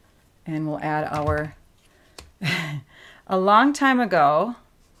 and we'll add our... A long time ago,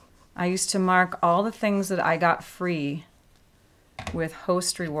 I used to mark all the things that I got free with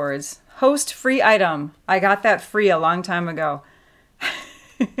host rewards. Host free item. I got that free a long time ago.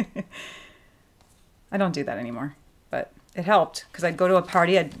 I don't do that anymore, but it helped because I'd go to a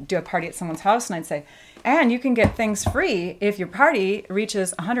party, I'd do a party at someone's house, and I'd say, and you can get things free if your party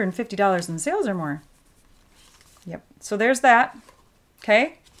reaches $150 in sales or more. Yep, so there's that.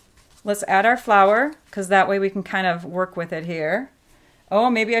 Okay, let's add our flower because that way we can kind of work with it here.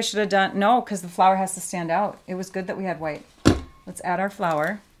 Oh, maybe I should have done, no, because the flower has to stand out. It was good that we had white. Let's add our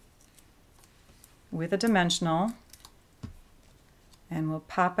flower with a dimensional. And we'll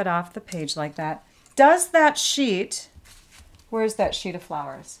pop it off the page like that. Does that sheet, where's that sheet of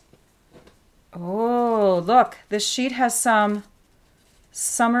flowers? Oh, look, this sheet has some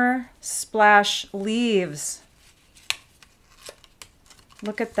summer splash leaves.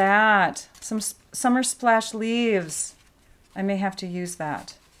 Look at that, some summer splash leaves. I may have to use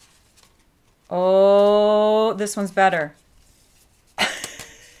that. Oh, this one's better.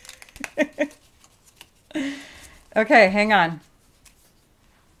 Okay, hang on.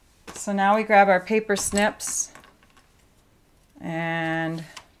 So now we grab our paper snips and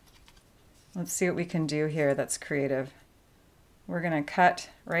let's see what we can do here that's creative. We're going to cut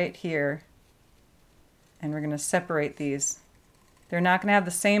right here and we're going to separate these. They're not going to have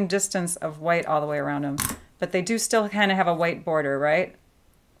the same distance of white all the way around them, but they do still kind of have a white border, right?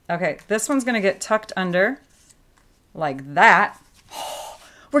 Okay, this one's going to get tucked under like that. Oh,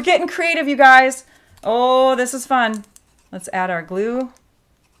 we're getting creative, you guys. Oh, this is fun. Let's add our glue.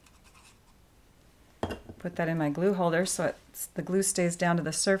 Put that in my glue holder so the glue stays down to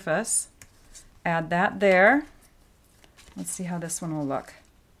the surface. Add that there. Let's see how this one will look.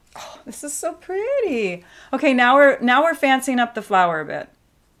 Oh, this is so pretty. Okay, now we're fancying up the flower a bit.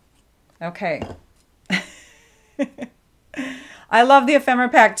 Okay. I love the ephemera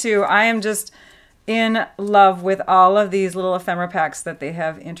pack too. I am just in love with all of these little ephemera packs that they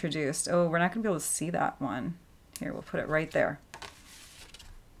have introduced. Oh, we're not going to be able to see that one. Here, we'll put it right there.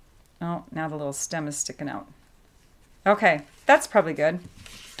 Oh, now the little stem is sticking out. Okay, that's probably good.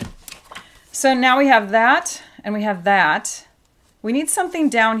 So now we have that and we have that. We need something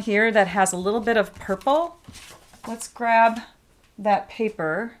down here that has a little bit of purple. Let's grab that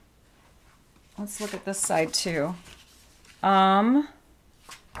paper. Let's look at this side too. Could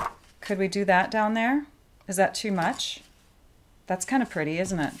we do that down there? Is that too much? That's kind of pretty,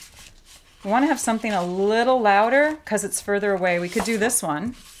 isn't it? We want to have something a little louder because it's further away. We could do this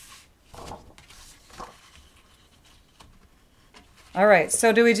one. All right,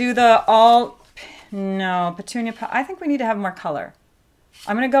 so do we do the all, no, petunia, I think we need to have more color.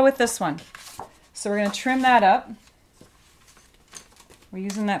 I'm gonna go with this one. So we're gonna trim that up. We're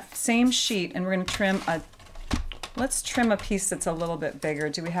using that same sheet and we're gonna trim let's trim a piece that's a little bit bigger.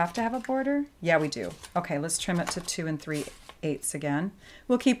 Do we have to have a border? Yeah, we do. Okay, let's trim it to 2 3/8 again.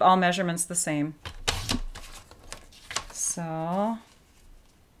 We'll keep all measurements the same. So,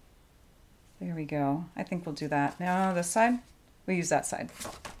 there we go. I think we'll do that. Now this side, we'll use that side.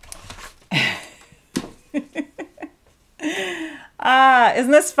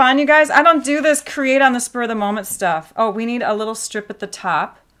 Isn't this fun, you guys? I don't do this create on the spur of the moment stuff. Oh, we need a little strip at the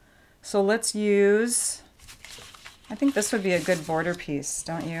top. So let's use, I think this would be a good border piece,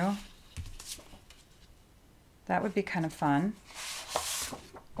 don't you? That would be kind of fun.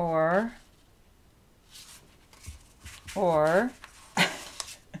 Or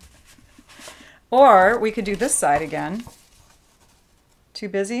we could do this side again. Too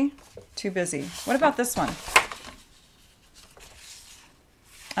busy? Too busy. What about this one?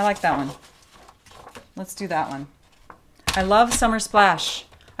 I like that one. Let's do that one. I love Summer Splash.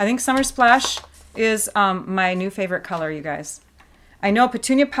 I think Summer Splash is my new favorite color, you guys. I know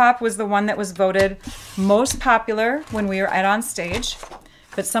Petunia Pop was the one that was voted most popular when we were on stage,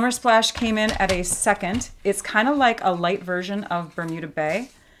 but Summer Splash came in at a second. It's kind of like a light version of Bermuda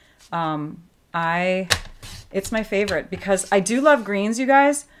Bay. It's my favorite because I do love greens, you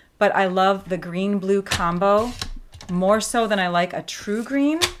guys, but I love the green-blue combo more so than I like a true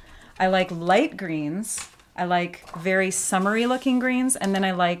green. I like light greens. I like very summery looking greens, and then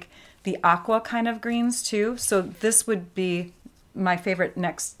I like the aqua kind of greens too. So this would be my favorite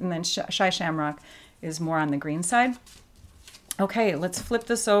next, and then Shy Shamrock is more on the green side. Okay, let's flip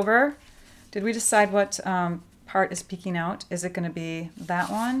this over. Did we decide what part is peeking out? Is it going to be that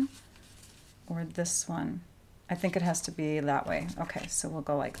one or this one? I think it has to be that way. Okay, so we'll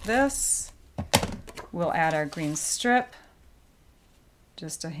go like this. We'll add our green strip.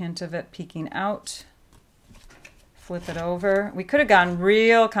 Just a hint of it peeking out. Flip it over. We could have gone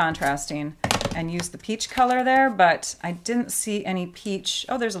real contrasting and used the peach color there, but I didn't see any peach.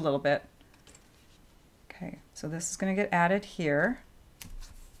 Oh, there's a little bit. Okay, so this is going to get added here.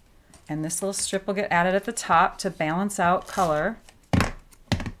 And this little strip will get added at the top to balance out color.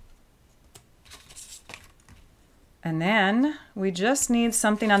 And then we just need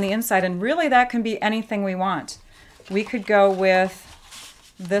something on the inside, and really that can be anything we want. We could go with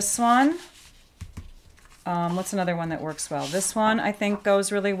this one. What's another one that works well? This one I think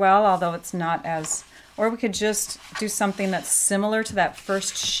goes really well, although it's not as, or we could just do something that's similar to that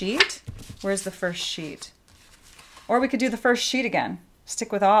first sheet. Where's the first sheet? Or we could do the first sheet again.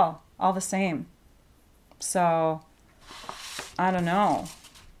 Stick with all the same. So, I don't know.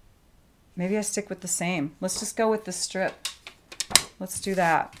 Maybe I stick with the same. Let's just go with the strip. Let's do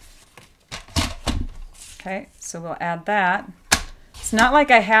that. Okay, so we'll add that. It's not like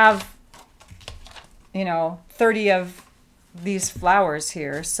I have, you know, 30 of these flowers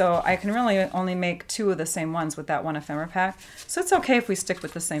here, so I can really only make 2 of the same ones with that one ephemera pack. So it's okay if we stick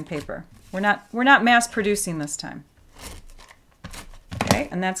with the same paper. We're not mass producing this time. Okay,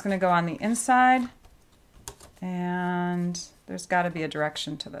 and that's going to go on the inside, and there's got to be a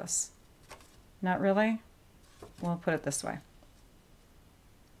direction to this. Not really? We'll put it this way.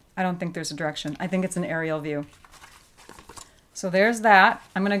 I don't think there's a direction. I think it's an aerial view. So there's that.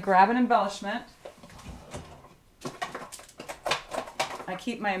 I'm going to grab an embellishment. I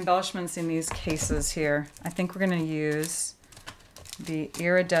keep my embellishments in these cases here. I think we're going to use the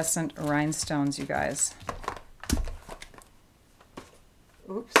iridescent rhinestones, you guys.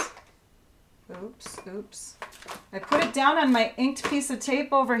 Oops. Oops, oops. I put it down on my inked piece of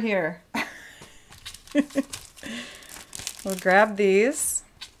tape over here. We'll grab these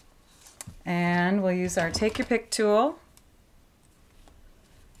and we'll use our take your pick tool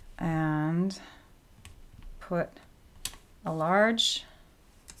and put a large,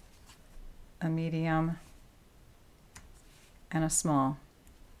 a medium, and a small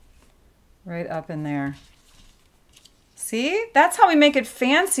right up in there. See? That's how we make it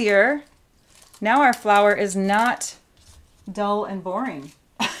fancier. Now our flower is not dull and boring.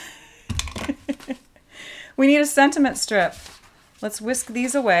 We need a sentiment strip. Let's whisk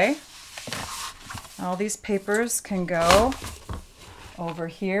these away. All these papers can go over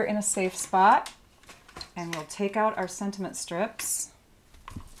here in a safe spot. And we'll take out our sentiment strips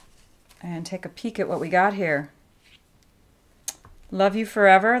and take a peek at what we got here. Love You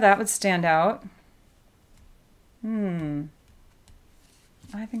Forever, that would stand out. I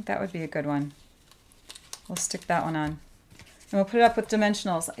think that would be a good one. We'll stick that one on. And we'll put it up with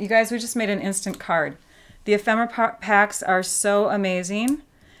dimensionals. You guys, we just made an instant card. The ephemera packs are so amazing.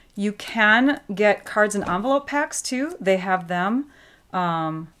 You can get cards and envelope packs too. They have them.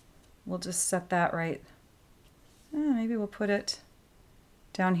 We'll just set that right. Maybe we'll put it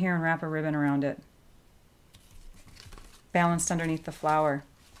down here and wrap a ribbon around it. Balanced underneath the flower.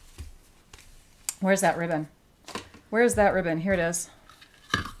 Where's that ribbon? Where's that ribbon? Here it is.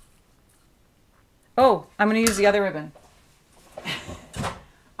 Oh, I'm going to use the other ribbon.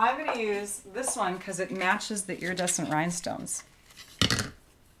 I'm going to use this one because it matches the iridescent rhinestones.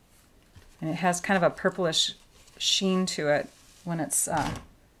 And it has kind of a purplish sheen to it when it's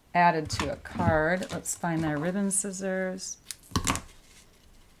added to a card. Let's find our ribbon scissors.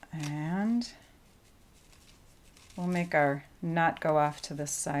 And we'll make our knot go off to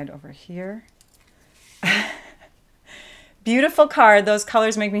this side over here. Beautiful card. Those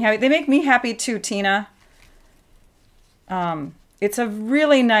colors make me happy. They make me happy too, Tina. It's a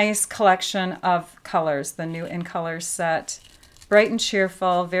really nice collection of colors, the new In Colors set. Bright and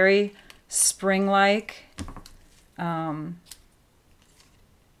cheerful, very spring-like. All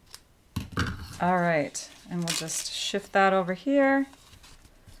right, and we'll just shift that over here.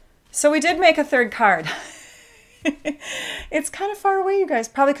 So we did make a third card. It's kind of far away, you guys,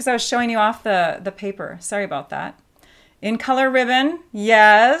 probably because I was showing you off the paper. Sorry about that. In color ribbon,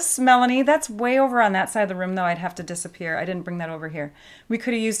 yes, Melanie, that's way over on that side of the room though. I'd have to disappear. I didn't bring that over here. We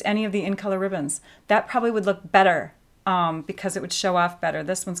could have used any of the in color ribbons. That probably would look better because it would show off better.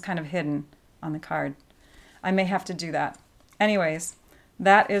 This one's kind of hidden on the card. I may have to do that. Anyways,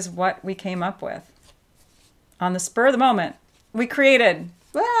 that is what we came up with. On the spur of the moment, we created.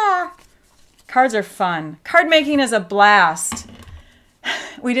 Ah! Cards are fun. Card making is a blast.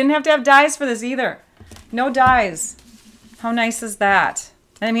 We didn't have to have dies for this either. No dies. How nice is that?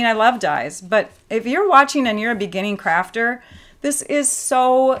 I mean, I love dies, but if you're watching and you're a beginning crafter, this is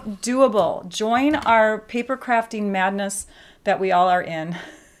so doable. Join our paper crafting madness that we all are in.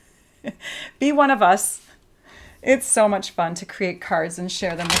 Be one of us. It's so much fun to create cards and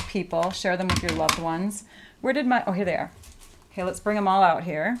share them with people, share them with your loved ones. Where did my, oh, here they are. Okay, let's bring them all out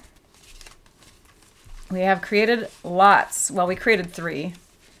here. We have created lots. Well, we created 3.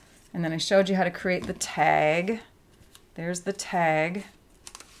 And then I showed you how to create the tag. There's the tag.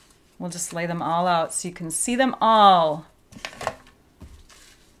 We'll just lay them all out so you can see them all.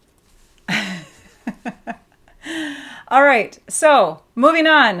 All right, so moving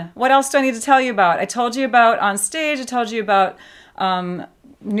on. What else do I need to tell you about? I told you about on stage. I told you about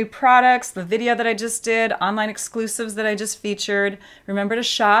new products, the video that I just did, online exclusives that I just featured. Remember to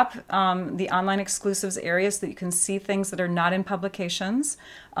shop the online exclusives area so that you can see things that are not in publications.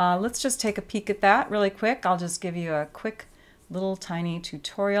 Let's just take a peek at that really quick. I'll just give you a quick little tiny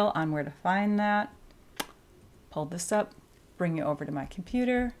tutorial on where to find that. Pull this up, bring you over to my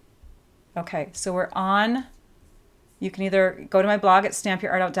computer. Okay, so we're on. You can either go to my blog at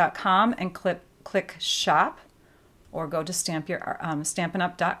stampyourartout.com and click shop, or go to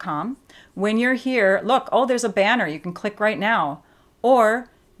stampingup.com. When you're here, look, oh, there's a banner. You can click right now. Or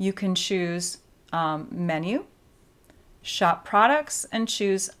you can choose menu, shop products, and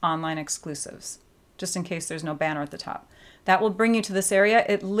choose online exclusives, just in case there's no banner at the top. That will bring you to this area.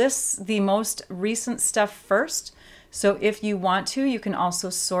 It lists the most recent stuff first. So if you want to, you can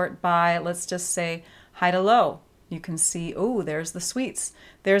also sort by, let's just say, high to low. You can see, oh, there's the sweets.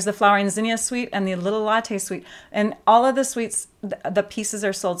 There's the Flowering Zinnias suite and the Little Latte suite. And all of the suites, the pieces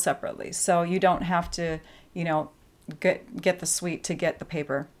are sold separately. So you don't have to, you know, get the suite to get the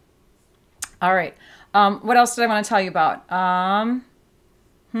paper. All right. What else did I want to tell you about? I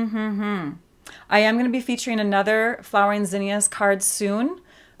am going to be featuring another Flowering Zinnias card soon.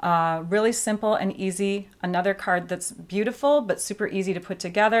 Really simple and easy. Another card that's beautiful but super easy to put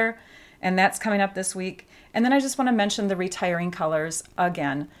together. And that's coming up this week. And then I just want to mention the retiring colors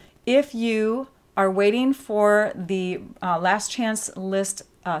again. If you are waiting for the last chance list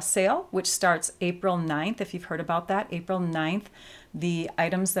sale, which starts April 9th, if you've heard about that, April 9th, the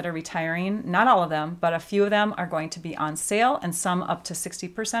items that are retiring, not all of them, but a few of them are going to be on sale and some up to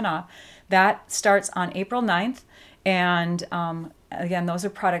 60% off. That starts on April 9th. And again, those are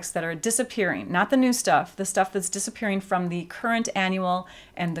products that are disappearing, not the new stuff, the stuff that's disappearing from the current annual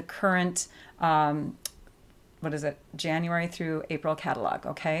and the current, what is it, January through April catalog,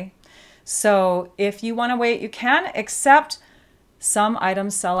 okay? So if you want to wait, you can, except some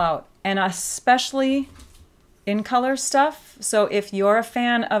items sell out, and especially in color stuff. So if you're a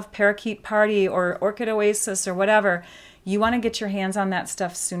fan of Parakeet Party or Orchid Oasis or whatever, you want to get your hands on that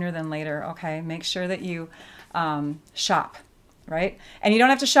stuff sooner than later, okay? Make sure that you shop right? And you don't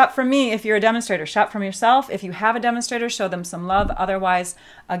have to shop from me if you're a demonstrator. Shop from yourself. If you have a demonstrator, show them some love. Otherwise,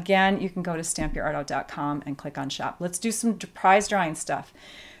 again, you can go to stampyourartout.com and click on shop. Let's do some prize drawing stuff.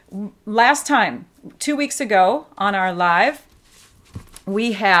 Last time, 2 weeks ago on our live,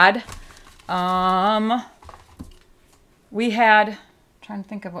 we had, I'm trying to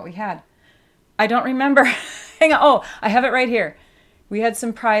think of what we had. I don't remember. Hang on. Oh, I have it right here. We had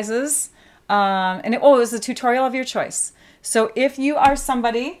some prizes. It was a tutorial of your choice. So if you are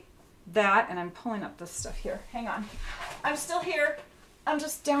somebody that, and I'm pulling up this stuff here. Hang on. I'm still here. I'm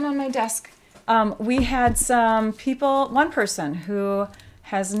just down on my desk. We had some people, one person who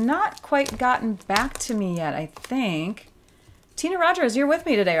has not quite gotten back to me yet, I think. Tina Rogers, you're with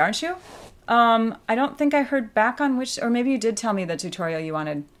me today, aren't you? I don't think I heard back on which, or maybe you did tell me the tutorial you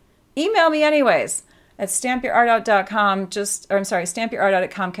wanted. Email me anyways at stampyourartout.com,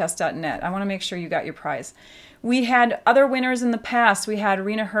 stampyourartout@comcast.net. I want to make sure you got your prize. We had other winners in the past. We had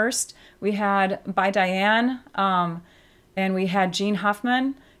Rena Hurst, we had By Diane, and we had Jean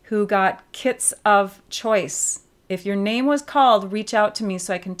Huffman, who got kits of choice. If your name was called, reach out to me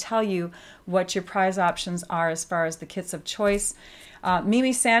so I can tell you what your prize options are as far as the kits of choice.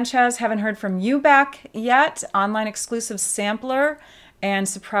 Mimi Sanchez, haven't heard from you back yet. Online exclusive sampler and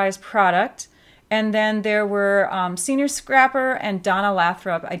surprise product. And then there were Senior Scrapper and Donna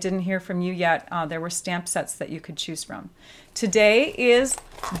Lathrop. I didn't hear from you yet. There were stamp sets that you could choose from. Today is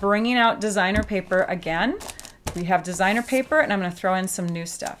bringing out designer paper again. We have designer paper, and I'm going to throw in some new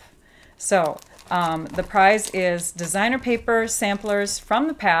stuff. So the prize is designer paper samplers from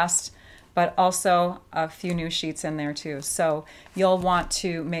the past, but also a few new sheets in there too. So you'll want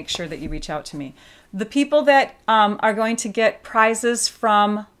to make sure that you reach out to me. The people that are going to get prizes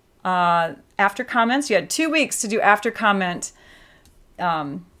from after comments, you had 2 weeks to do after comment,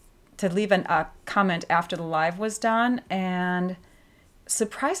 to leave a comment after the live was done. And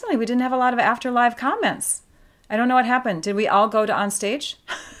surprisingly, we didn't have a lot of after live comments. I don't know what happened. Did we all go to on stage?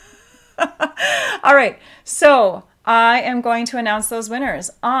 All right, so I am going to announce those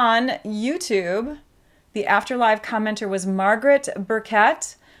winners. On YouTube, the after live commenter was Margaret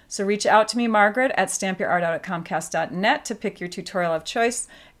Burkett. So reach out to me, Margaret, at stampyourartout@comcast.net to pick your tutorial of choice.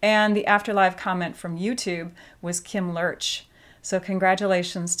 And the after live comment from YouTube was Kim Lurch. So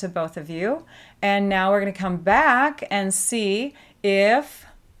congratulations to both of you. And now we're going to come back and see if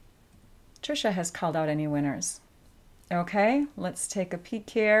Trisha has called out any winners. Okay, let's take a peek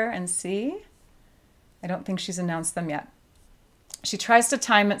here and see. I don't think she's announced them yet. She tries to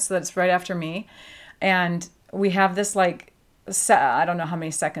time it so that it's right after me. And we have this like, I don't know how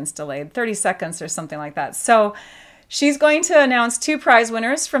many seconds delayed, 30 seconds or something like that. So she's going to announce 2 prize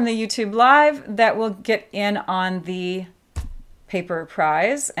winners from the YouTube Live that will get in on the paper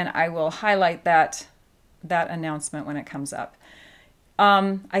prize. And I will highlight that announcement when it comes up.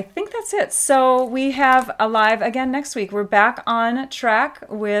 I think that's it. So we have a live again next week. We're back on track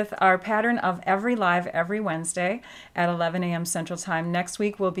with our pattern of every live every Wednesday at 11 a.m. Central Time. Next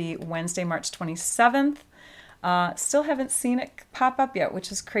week will be Wednesday, March 27th. Still haven't seen it pop up yet,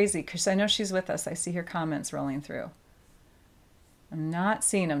 which is crazy because I know she's with us. I see her comments rolling through. I'm not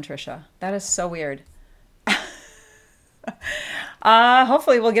seeing them, Trisha. That is so weird.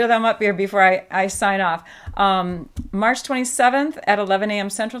 Hopefully we'll get them up here before I sign off. March 27th at 11 a.m.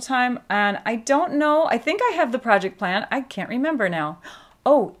 Central Time. And I don't know. I think I have the project plan. I can't remember now.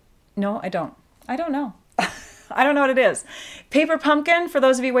 Oh, no, I don't. I don't know. I don't know what it is. Paper Pumpkin, for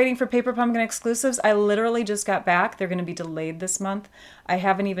those of you waiting for Paper Pumpkin exclusives, I literally just got back. They're going to be delayed this month. I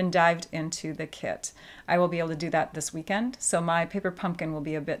haven't even dived into the kit. I will be able to do that this weekend. So my Paper Pumpkin will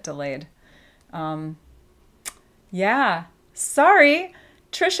be a bit delayed. Yeah. Sorry.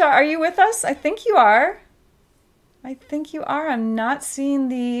 Trisha, are you with us? I think you are. I think you are. I'm not seeing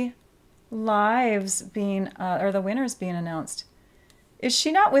the lives being, or the winners being announced. Is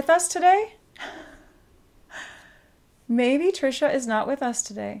she not with us today? Maybe Trisha is not with us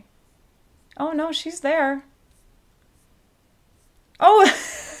today. Oh no, she's there. Oh,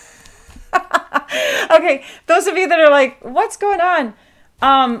 okay. Those of you that are like, what's going on?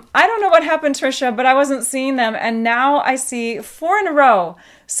 I don't know what happened, Trisha, but I wasn't seeing them. And now I see 4 in a row.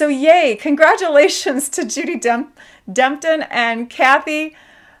 So yay. Congratulations to Judy Dempton and Kathy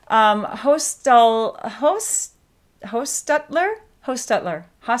Hostutler?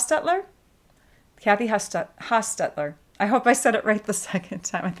 Kathy Hostutler. I hope I said it right the second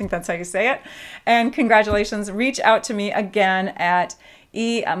time. I think that's how you say it. And congratulations. Reach out to me again at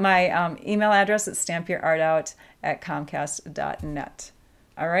my email address at stampyourartout@comcast.net.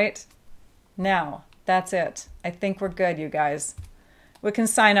 All right. Now, that's it. I think we're good, you guys. We can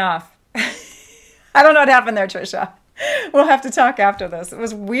sign off. I don't know what happened there, Trisha. We'll have to talk after this. It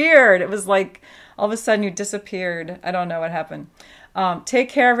was weird. It was like all of a sudden you disappeared. I don't know what happened. Take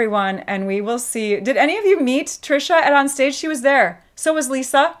care, everyone, and we will see you. Did any of you meet Trisha at On Stage? She was there. So was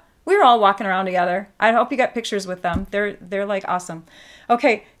Lisa. We were all walking around together. I hope you got pictures with them. They're like awesome.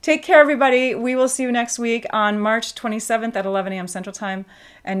 Okay, take care, everybody. We will see you next week on March 27th at 11 a.m. Central Time.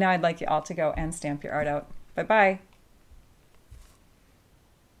 And now I'd like you all to go and stamp your art out. Bye-bye.